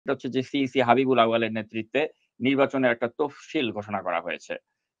হচ্ছে যে সিইসি হাবিবুল আউয়ালের নেতৃত্বে নির্বাচনের একটা তফসিল ঘোষণা করা হয়েছে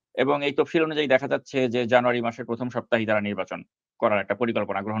এবং এই তফসিল অনুযায়ী দেখা যাচ্ছে যে জানুয়ারি মাসের প্রথম সপ্তাহেই তারা নির্বাচন করার একটা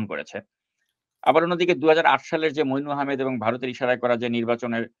পরিকল্পনা গ্রহণ করেছে। আবার অন্যদিকে ২০০৮ সালের যে মইনু আহমেদ এবং ভারতের ইশারায় করা যে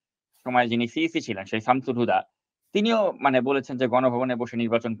নির্বাচনের সময় যিনি সিইসি ছিলেন সেই শামসুল হুদা, তিনিও বলেছেন যে গণভবনে বসে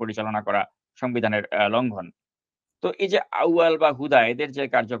নির্বাচন পরিচালনা করা সংবিধানের লঙ্ঘন। তো এই যে আউয়াল বা হুদা এদের যে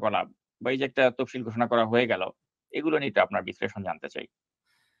কার্যকলাপ বা এই যে একটা তফসিল ঘোষণা করা হয়ে গেল, এগুলো নিয়ে একটু আপনার বিশ্লেষণ জানতে চাই।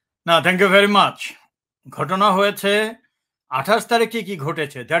 না, থ্যাংক ইউ ভেরি মাচ। ঘটনা হয়েছে 28 তারিখে কি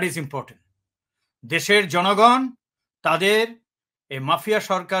ঘটেছে দ্যাট ইজ ইম্পর্টেন্ট। দেশের জনগণ তাদের এই মাফিয়া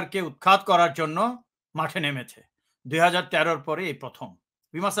সরকারকে উৎখাত করার জন্য মাঠে নেমেছে 2013-র পরে এই প্রথম।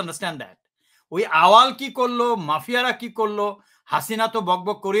 We must understand that. ওই আওয়াল কি করলো, মাফিয়ারা কি করলো, হাসিনা তো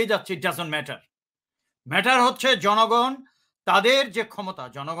বকবক করেই যাচ্ছে, ইট ডাজন্ট ম্যাটার। ম্যাটার হচ্ছে জনগণ তাদের যে ক্ষমতা,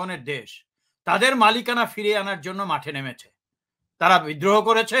 জনগণের দেশ, তাদের মালিকানা ফিরিয়ে আনার জন্য মাঠে নেমেছে। তারা বিদ্রোহ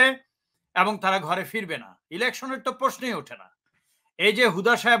করেছে এবং তারা ঘরে ফিরবে না। ইলেকশনের তো প্রশ্নই ওঠে না। এই যে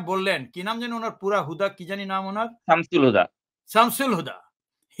হুদা সাহেব বললেন, কি নাম জানি ওনার, পুরা হুদা কি জানি নাম ওনার, শামসুল হুদা। শামসুল হুদা।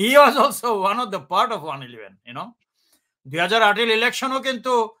 হি was also one of the part of 111, 2008-এর ইলেকশনও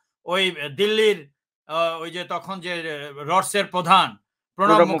কিন্তু ওই দিল্লির ওই যে তখন যে রডসের প্রধান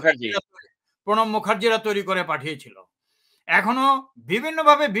প্রণব মুখার্জিরা তৈরি করে পাঠিয়েছিল। এখনো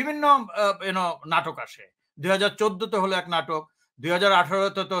বিভিন্নভাবে বিভিন্ন নাটক আসে। 2014-তে হলো এক নাটক,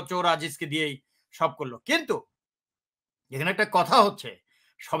 2018-তে তো চোর আজিজকে দিয়েই সব করলো। কিন্তু এখানে একটা কথা হচ্ছে,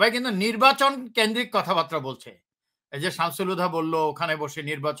 সবাই কিন্তু নির্বাচন কেন্দ্রিক কথাবার্তা বলছে। এই যে শামসুল হুদা বললো ওখানে বসে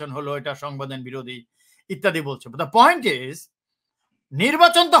নির্বাচন হলো, এটা সংবিধান বিরোধী ইত্যাদি বলছে। দ্য পয়েন্ট ইজ,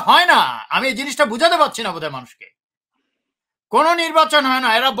 নির্বাচন তো হয় না। আমি এই জিনিসটা বুঝাতে পারছি না বোধহয় মানুষকে। কোন নির্বাচন হয় না।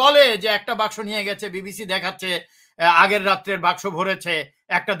 এরা বলে যে একটা বাক্স নিয়ে গেছে, বিবিসি দেখাচ্ছে আগের রাত্রের বাক্স ভরেছে,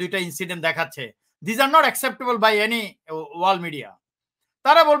 একটা দুইটা ইনসিডেন্ট দেখাচ্ছে। This are not acceptable by any world media.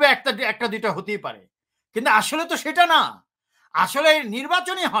 তারা বলবে একটা দুইটা হতেই পারে, কিন্তু আসলে তো সেটা না। আসলে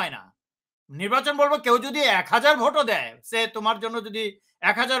নির্বাচনই হয় না। নির্বাচন বলবো, কেউ যদি 1000 ভোটও দেয়, সে তোমার জন্য যদি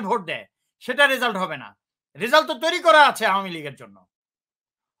 1000 ভোট দেয়, সেটা রেজাল্ট হবে না। রেজাল্ট তো তৈরি করা আছে আওয়ামী লীগের জন্য,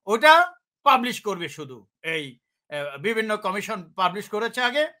 ওটা পাবলিশ করবে শুধু। এই বিভিন্ন কমিশন পাবলিশ করেছে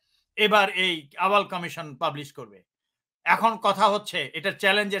আগে, এবার এই আওয়াল কমিশন পাবলিশ করবে। এখন কথা হচ্ছে এটা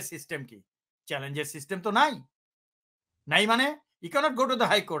চ্যালেঞ্জের সিস্টেম কি? চ্যালেঞ্জের সিস্টেম তো নাই। মানে you cannot go to the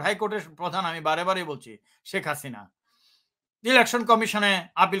high court. হাইকোর্টের প্রধান, আমি বারে বারে বলছি, শেখ হাসিনা। ইলেকশন কমিশনে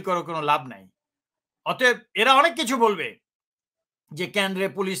আপিল করে কোনো লাভ নাই। অতএব এরা অনেক কিছু বলবে যে কেন্দ্রে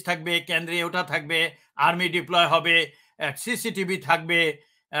পুলিশ থাকবে, কেন্দ্রে ওটা থাকবে, আর্মি ডিপ্লয় হবে, সিসিটিভি থাকবে,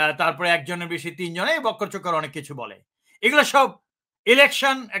 তারপরে একজনের বেশি 3 জন, এই বক্কর চক্কর অনেক কিছু বলে। এগুলো সব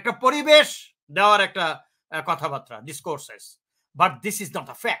ইলেকশন একটা পরিবেশ দেওয়ার একটা কথাবার্তা, discourses. But this is not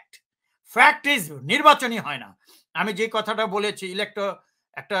a fact. Fact is নির্বাচনই হয় না। আমি যে কথাটা বলেছি,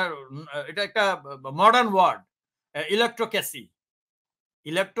 এটা একটা মডার্ন ওয়ার্ড,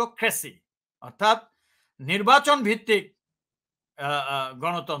 ইলেকট্রোক্রেসি, অর্থাৎ নির্বাচন ভিত্তিক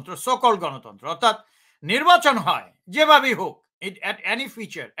গণতন্ত্র, সকল গণতন্ত্র। অর্থাৎ নির্বাচন হয় যেভাবেই হোক, at any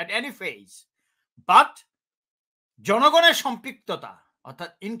feature, at any phase, but জনগণের সম্পৃক্ততা, অর্থাৎ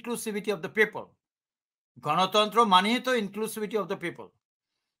ইনক্লুসিভিটি অফ দ্য পিপল। গণতন্ত্র মানেই তো ইনক্লুসিভিটি অফ দ্য পিপল।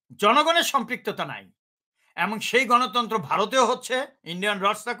 জনগণের সম্পৃক্ততা নাই, এবং সেই গণতন্ত্র ভারতেও হচ্ছে, ইন্ডিয়ান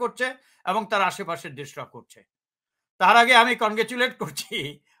রডসরা করছে এবং তার আশেপাশের দেশরা করছে। তার আগে আমি কনগ্রেচুলেট করছি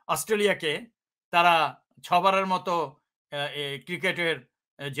অস্ট্রেলিয়াকে, তারা 6 বারের মতো ক্রিকেটের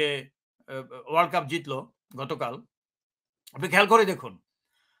যে ওয়ার্ল্ড কাপ জিতলো গতকাল। আপনি খেয়াল করে দেখুন,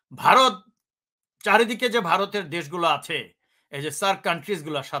 ভারত চারিদিকে যে ভারতের দেশগুলো আছে, এই যে সার্ক কান্ট্রিজ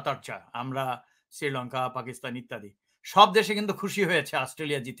গুলো 7-8টা, আমরা, শ্রীলঙ্কা, পাকিস্তান ইত্যাদি, সব দেশে কিন্তু খুশি হয়েছে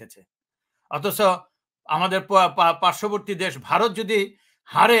অস্ট্রেলিয়া জিতেছে। অথচ আমাদের পার্শ্ববর্তী দেশ ভারত যদি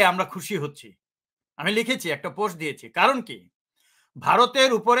হারে আমরা খুশি হচ্ছি। আমি লিখেছি, একটা পোস্ট দিয়েছি। কারণ কি?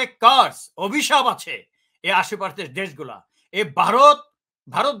 ভারতের উপরে কার্স, অভিশাপ আছে এই আশেপাশের দেশগুলা। এই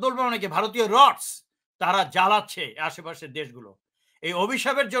ভারত বলবো অনেকে, ভারতীয় রডস তারা জ্বালাচ্ছে আশেপাশের দেশগুলো। এই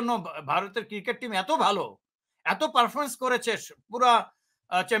অভিশাপের জন্য ভারতের ক্রিকেট টিম এত ভালো, এত পারফরমেন্স করেছে পুরা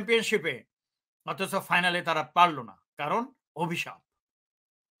চ্যাম্পিয়নশিপে, অথচ ফাইনালে তারা পারলো না। কারণ অভিশাপ।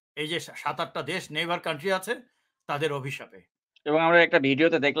 এই যে 7-8টা দেশ নেইবার কান্ট্রি আছে, তাদের অভিশাপে। এবং আমরা একটা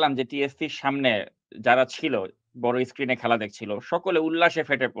ভিডিওতে দেখলাম যে টিএসসির সামনে যারা ছিল, বড় স্ক্রিনে খেলা দেখছিল, সকলে উল্লাসে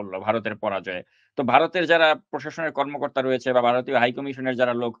ফেটে পড়ল ভারতের পরাজয়ে। তো ভারতের যারা প্রশাসনের কর্মকর্তা রয়েছে বা ভারতীয় হাই কমিশনের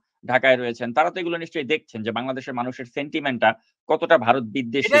যারা লোক ঢাকায় রয়েছেন, তারা তো এগুলো নিশ্চয়ই দেখছেন যে বাংলাদেশের মানুষের সেন্টিমেন্টটা কতটা ভারত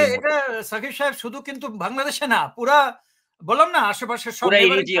বিদ্বেষী। এটা সাকিব সাহেব শুধু কিন্তু বাংলাদেশে না, পুরা বললাম না আশেপাশের সব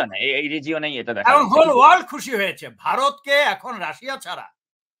এই রিজিয়নেই এটা দেখা যাচ্ছে। হোল ওয়ার্ল্ড খুশি হয়েছে। ভারতকে এখন রাশিয়া ছাড়া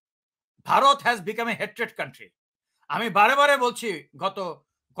Bharat has become a hatred country. আমি বারে বারে বলছি, গত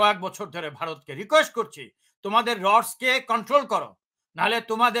কয়েক বছর ধরে ভারতকে রিকোয়েস্ট করছি, তোমাদের রডসকে কন্ট্রোল করো, নাহলে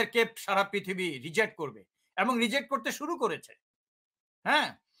তোমাদেরকে সারা পৃথিবী রিজেক্ট করবে, এবং রিজেক্ট করতে শুরু করেছে। হ্যাঁ,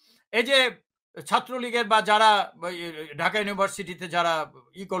 এই যে ছাত্রলীগের বা যারা ঢাকা ইউনিভার্সিটিতে যারা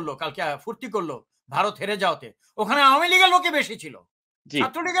করলো, কালকে ফুর্তি করলো ভারত হেরে যাওয়াতে, ওখানে আওয়ামী লীগের লোকে বেশি ছিল,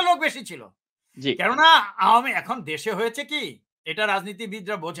 ছাত্রলীগের লোক বেশি ছিল। কেননা এখন দেশে হয়েছে কি, এটা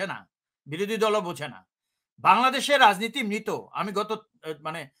রাজনীতিবিদরা বোঝে না, বিরোধী দলও বোঝে না। বাংলাদেশের রাজনীতি মৃত, আমি গত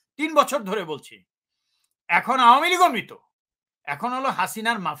 3 বছর ধরে বলছি। এখন আওয়ামী লীগও মৃত, এখন হলো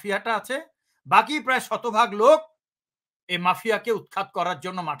হাসিনার মাফিয়াটা আছে, বাকি প্রায় 100% লোক এই মাফিয়াকে উৎখাত করার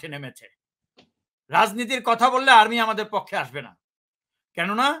জন্য মাঠে নেমেছে। রাজনীতির কথা বললে আর্মি আমাদের পক্ষে আসবে না,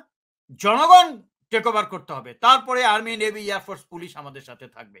 কেননা জনগণ টেক ওভার করতে হবে, তারপরে আর্মি, নেভি, এয়ারফোর্স, পুলিশ আমাদের সাথে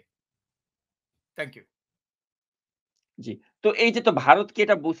থাকবে। Thank you. জি। তো এই যে তো ভারত কি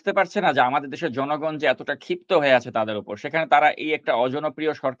এটা বুঝতে পারছে না যে আমাদের দেশের জনগণ যে এতটা ক্ষিপ্ত হয়ে আছে তাদের উপর, সেখানে তারা এই একটা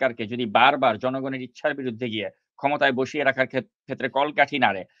অজনপ্রিয় সরকারকে যদি বারবার জনগণের ইচ্ছার বিরুদ্ধে গিয়ে ক্ষমতায় বসিয়ে রাখার ক্ষেত্রে কলকাঠি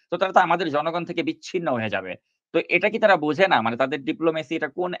নাড়ে, তো তারা তো আমাদের জনগণ থেকে বিচ্ছিন্ন হয়ে যাবে। তো এটা কি তারা বোঝে না? মানে তাদের ডিপ্লোমেসি এটা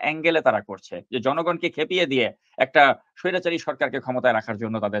কোন অ্যাঙ্গেলে তারা করছে? যে জনগণকে খেপিয়ে দিয়ে একটা স্বৈরাচারী সরকারকে ক্ষমতায় রাখার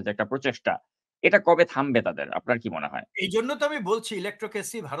জন্য তাদের যে একটা প্রচেষ্টা, এটা কবে থামবে তাদের? আপনার কি মনে হয়? এই জন্য তো আমি বলছি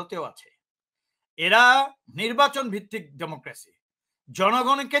ইলেকট্রোক্রেসি ভারতেও আছে। এরা নির্বাচন ভিত্তিক ডেমোক্রেসি।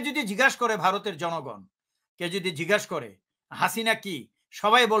 জনগণকে যদি জিজ্ঞাসা করে, ভারতের জনগণ কে যদি জিজ্ঞাসা করে হাসিনা কি,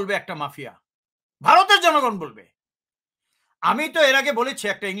 সবাই বলবে একটা মাফিয়া, ভারতের জনগণ বলবে। আমি তো এর আগে বলেছি,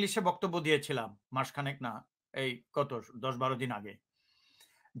 একটা ইংলিশে বক্তব্য দিয়েছিলাম মাসখানেক না, এই কত 10-12 দিন আগে,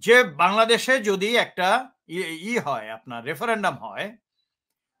 যে বাংলাদেশে যদি একটা হয়, আপনার রেফারেন্ডাম হয়,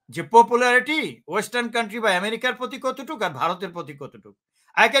 যে পপুলারিটি ওয়েস্টার্ন কান্ট্রি বা আমেরিকার প্রতি কতটুক আর ভারতের প্রতি কতটুক,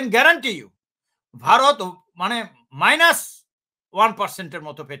 I can guarantee you Bharat মানে -1% এর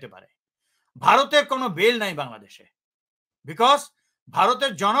মতো পেতে পারে। ভারতের কোনো বেল নাই বাংলাদেশে, বিকজ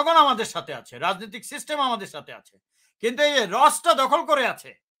ভারতের জনগণ আমাদের সাথে আছে, রাজনৈতিক সিস্টেম আমাদের সাথে আছে, কিন্তু এই রসটা দখল করে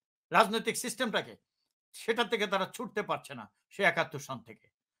আছে রাজনৈতিক সিস্টেমটাকে, সেটা থেকে তারা ছুটতে পারছে না সে 71 সন থেকে।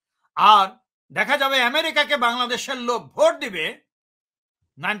 আর দেখা যাবে আমেরিকাকে বাংলাদেশের লোক ভোট দিবে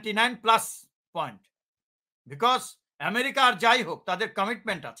 99+ পয়েন্ট, বিকজ আমেরিকা আর যাই হোক তাদের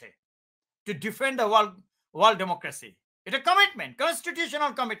কমিটমেন্ট আছে to defend the world democracy. এটা commitment,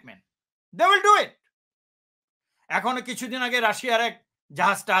 constitutional commitment, they will do it. এখন কিছুদিন আগে রাশিয়ার এক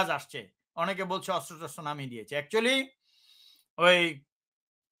জাহাজ আসছে, অনেকে বলছে অস্ত্র নামিয়ে দিয়েছে, অ্যাকচুয়ালি ওই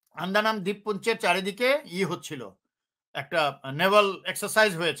আন্দামান দ্বীপপুঞ্জের চারিদিকে হচ্ছিল, একটা নেভাল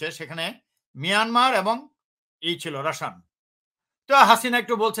এক্সারসাইজ হয়েছে, সেখানে মিয়ানমার এবং ছিল রাশিয়ান। তো হাসিনা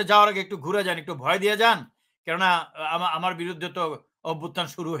একটু বলছে যাওয়ার আগে একটু ঘুরে যান, একটু ভয় দিয়ে যান, কেননা আমার বিরুদ্ধে তো অভ্যুত্থান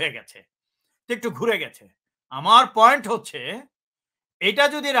শুরু হয়ে গেছে, একটু ঘুরে গেছে। আমার পয়েন্ট হচ্ছে, এটা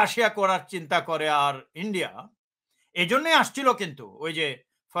যদি রাশিয়া করার চিন্তা করে আর ইন্ডিয়া, এই জন্যই আসছিল, কিন্তু ওই যে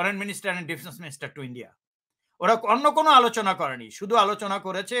foreign minister and defence minister to India, ওরা অন্য কোনো আলোচনা করেনি, শুধু আলোচনা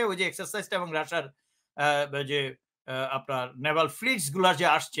করেছে ওই যে এক্সারসাইজটা এবং রাশিয়ার যে আপনার নেভাল ফ্লিটস গুলা যে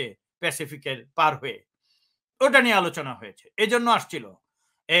আসছে প্যাসিফিকের পার হয়ে, ওটা নিয়ে আলোচনা হয়েছে, এই জন্য আসছিল।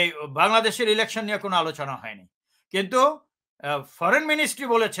 এই বাংলাদেশের ইলেকশন নিয়ে কোনো আলোচনা হয়নি, কিন্তু ফরেন মিনিস্ট্রি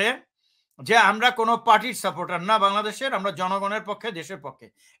বলেছে যে আমরা কোনো পার্টির সাপোর্টার না বাংলাদেশের, আমরা জনগণের পক্ষে, দেশের পক্ষে,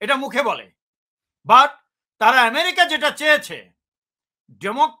 এটা মুখে বলে। বাট তারা আমেরিকা যেটা চেয়েছে,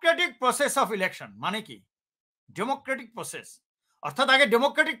 ডেমোক্রেটিক প্রসেস অফ ইলেকশন, মানে কি ডেমোক্রেটিক প্রসেস, অর্থাৎ আগে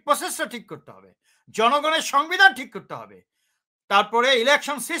ডেমোক্রেটিক প্রসেসটা ঠিক করতে হবে, জনগণের সংবিধান ঠিক করতে হবে, তারপরে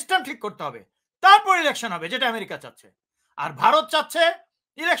ইলেকশন সিস্টেম ঠিক করতে হবে, তারপর ইলেকশন হবে, যেটা আমেরিকা চাচ্ছে। আর ভারত চাচ্ছে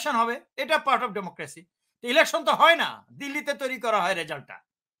ইলেকশন হবে, এটা পার্ট অফ ডেমোক্রেসি। ইলেকশন তো হয় না, দিল্লিতে তৈরি করা হয় রেজাল্টটা,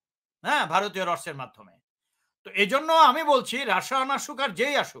 হ্যাঁ, ভারতীয় রসের মাধ্যমে। তো এই জন্য আমি বলছি, রাশিয়ান আসুক আর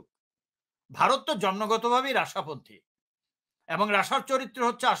যেই আসুক, ভারত তো জন্মগতভাবেই রাশাপন্থী, এবং রাশার চরিত্র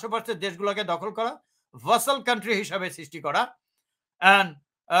হচ্ছে আশেপাশের দেশগুলোকে দখল করা, ভাসাল কান্ট্রি হিসাবে সৃষ্টি করা, অ্যান্ড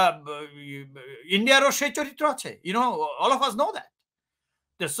ইন্ডিয়ারও সেই চরিত্র আছে, all of us know that.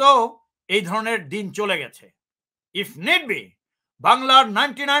 So এই ধরনের দিন চলে গেছে। ইফ নিড বি, বাংলার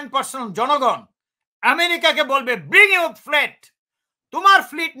 99% জনগণ আমেরিকাকে বলবে ব্রিং ইউর ফ্লিট, তোমার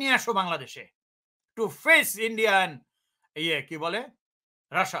ফ্লিট নিয়ে আসো বাংলাদেশে, টু ফেস ইন্ডিয়া এন্ড কি বলে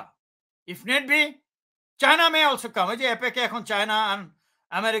Russia. If need B, China may also come. এই যে এপেকে এখন China and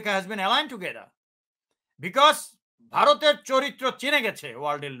America has been align together, because ভারতের চরিত্র চিনে গেছে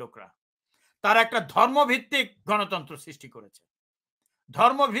ওয়ার্ল্ডের লোকরা। তারা একটা ধর্মভিত্তিক গণতন্ত্র সৃষ্টি করেছে।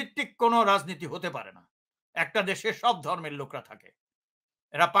 ধর্মভিত্তিক কোনো রাজনীতি হতে পারে না, একটা দেশে সব ধর্মের লোকরা থাকে।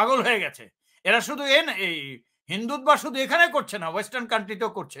 এরা পাগল হয়ে গেছে। এরা শুধু এই হিন্দুত্ব শুধু এখানে করছে না, ওয়েস্টার্ন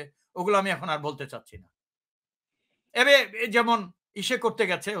কান্ট্রিতেও করছে, ওগুলো আমি এখন আর বলতে চাচ্ছি না। এবে যেমন করতে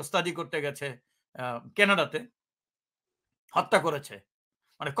গেছে, ওস্তাদি করতে গেছে কানাডাতে, হত্যা করেছে,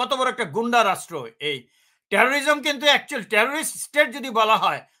 মানে কত বড় একটা গুন্ডা রাষ্ট্র এই টেরোরিজম। কিন্তু অ্যাকচুয়াল টেররিস্ট স্টেট যদি বলা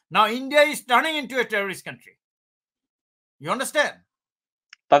হয়, নাও India is turning into a terrorist country, you understand?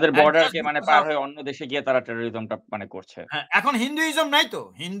 তাদের বর্ডারকে মানে পার হয়ে অন্য দেশে গিয়ে তারা টেররিজমটা মানে করছে। হ্যাঁ, এখন হিন্দুইজম নাই তো,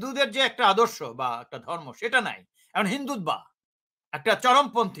 হিন্দুদের যে একটা আদর্শ বা একটা ধর্ম সেটা নাই, এখন হিন্দুত্বা একটা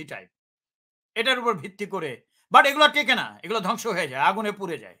চরমপন্থী টাইপ, এটার উপর ভিত্তি করে। বাট এগুলো টেকে না, এগুলো ধ্বংস হয়ে যায়, আগুনে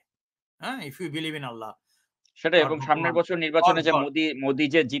পুড়ে যায়। হ্যাঁ, ইফ ইউ বিলিভ ইন আল্লাহ সেটাই, or এবং সামনের ভগবান বছর or নির্বাচনে যে God। মোদি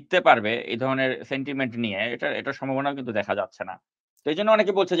যে জিততে পারবে এই ধরনের সেন্টিমেন্ট নিয়ে এটা সম্ভাবনাও কিন্তু দেখা যাচ্ছে না। তো এইজন্য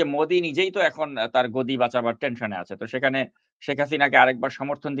অনেকে বলছে যে মোদি নিজেই তো এখন তার গদি বাঁচাবার টেনশনে আছে। তো সেখানে শেখ হাসিনাকে আরেকবার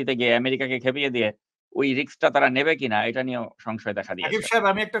সমর্থন দিতে গিয়ে আমেরিকাকে খেপিয়ে দিয়ে ওই রিস্কটা তারা নেবে কিনা এটা নিয়েও সংশয় দেখা সাকিব দিয়েছে। সাহেব,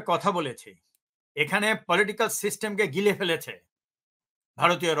 আমি একটা কথা বলেছি, এখানে পলিটিক্যাল সিস্টেমকে গিলে ফেলেছে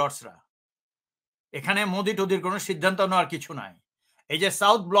ভারতীয় রডসরা। এখানে মোদি টদির কোনো সিদ্ধান্ত নেওয়ার কিছু নাই। এই যে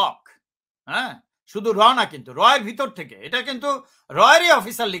সাউথ ব্লক, হ্যাঁ, শুধু র না, কিন্তু রয়ের ভিতর থেকে, এটা কিন্তু রয়েরই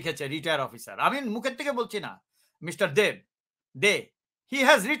অফিসার লিখেছে, রিটায়ার অফিসার, আমি মুখের থেকে বলছি না, mister they he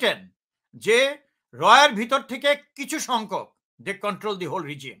has written যে রয়ের ভিতর থেকে কিছু সংখ্যক দে কন্ট্রোল দি হোল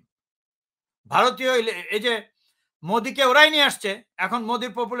রিজিয়ন। ভারতীয় এই যে মোদিকে ওরাই নিয়ে আসছে, এখন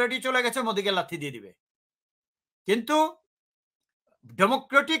মোদির পপুলারিটি চলে গেছে, মোদিকে লাথি দিয়ে দিবে। কিন্তু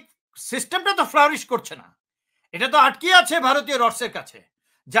ডেমোক্রেটিক সিস্টেমটা তো ফ্লারিশ করছে না, এটা তো আটকে আছে ভারতীয় রডসের কাছে,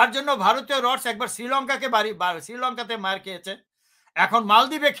 যার জন্য ভারতীয় রডস একবার শ্রীলঙ্কাকে শ্রীলঙ্কাতে মার খেয়েছে, এখন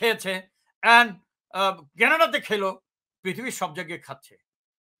মালদ্বীপে খেয়েছে, অ্যান্ড কানাডাতে খেলো, পৃথিবীর সব জায়গায় খাচ্ছে।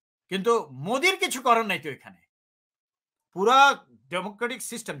 কিন্তু মোদির কিছু করার নাই তো এখানে। পুরা ডেমোক্রেটিক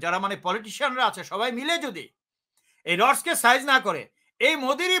সিস্টেম, যারা মানে পলিটিশিয়ানরা আছে, সবাই মিলে যদি এই রডসকে সাইজ না করে, এই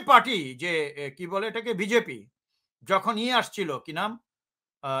মোদিরই পার্টি যে কি বলে এটাকে, বিজেপি, যখন আসছিল কি নাম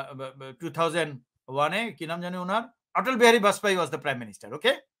 2001-এ, কি নাম জানি ওনার, Atal Bihari Vajpayee was the prime minister,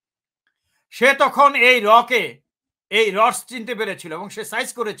 ওকে, সে তখন এই রডস চিনতে পেরেছিল এবং সে সাইজ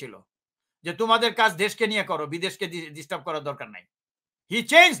করেছিল যে তোমাদের কাজ দেশকে নিয়ে করো, বিদেশকে ডিস্টার্ব করার দরকার নাই। He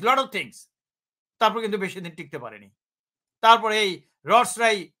change lot of things. তারপর কিন্তু বেশি দিন টিকতে পারেনি। তারপরে এই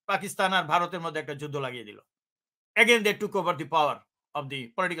রডসরাই পাকিস্তান আর ভারতের মধ্যে একটা যুদ্ধ লাগিয়ে দিল। Again they took over the power of the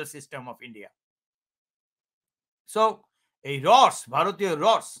political system of India. So এই রডস, ভারতীয়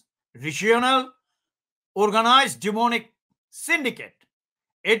roads, regional organised demonic syndicate,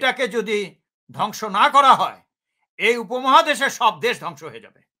 এটাকে যদি ধ্বংস না করা হয়, এই উপমহাদেশের সব দেশ ধ্বংস হয়ে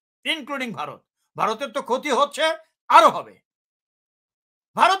যাবে, ইনক্লুডিং ভারত। ভারতের তো ক্ষতি হচ্ছে, আরো হবে।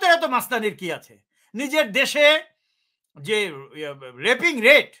 ভারতের এত মাস্তানির কি আছে? নিজের দেশে যে রেপিং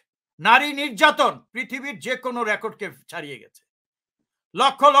রেট, নারী নির্যাতন পৃথিবীর যে কোনো রেকর্ডকে ছাড়িয়ে গেছে।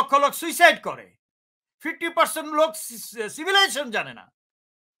 লক্ষ লক্ষ লোক সুইসাইড করে, 50% লোক সিভিলাইজেশন জানে না,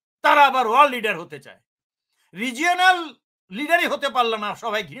 তারা আবার ওয়ার্ল্ড লিডার হতে চায়। রিজিয়নাল লিডারই হতে পারল না,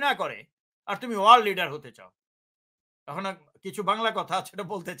 সবাই ঘৃণা করে, আর তুমি ওয়ার্ল্ড লিডার হতে চাও। এখন কিছু বাংলা কথা সেটা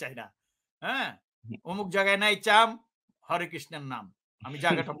বলতে চাই না, হ্যাঁ, অমুক জায়গায় নাই চাম, হরে কৃষ্ণের নাম, আমি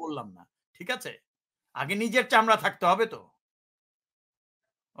জায়গাটা বললাম না, ঠিক আছে? আগে নিজের চামড়া থাকতে হবে তো।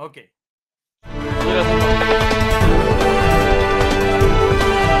 ওকে।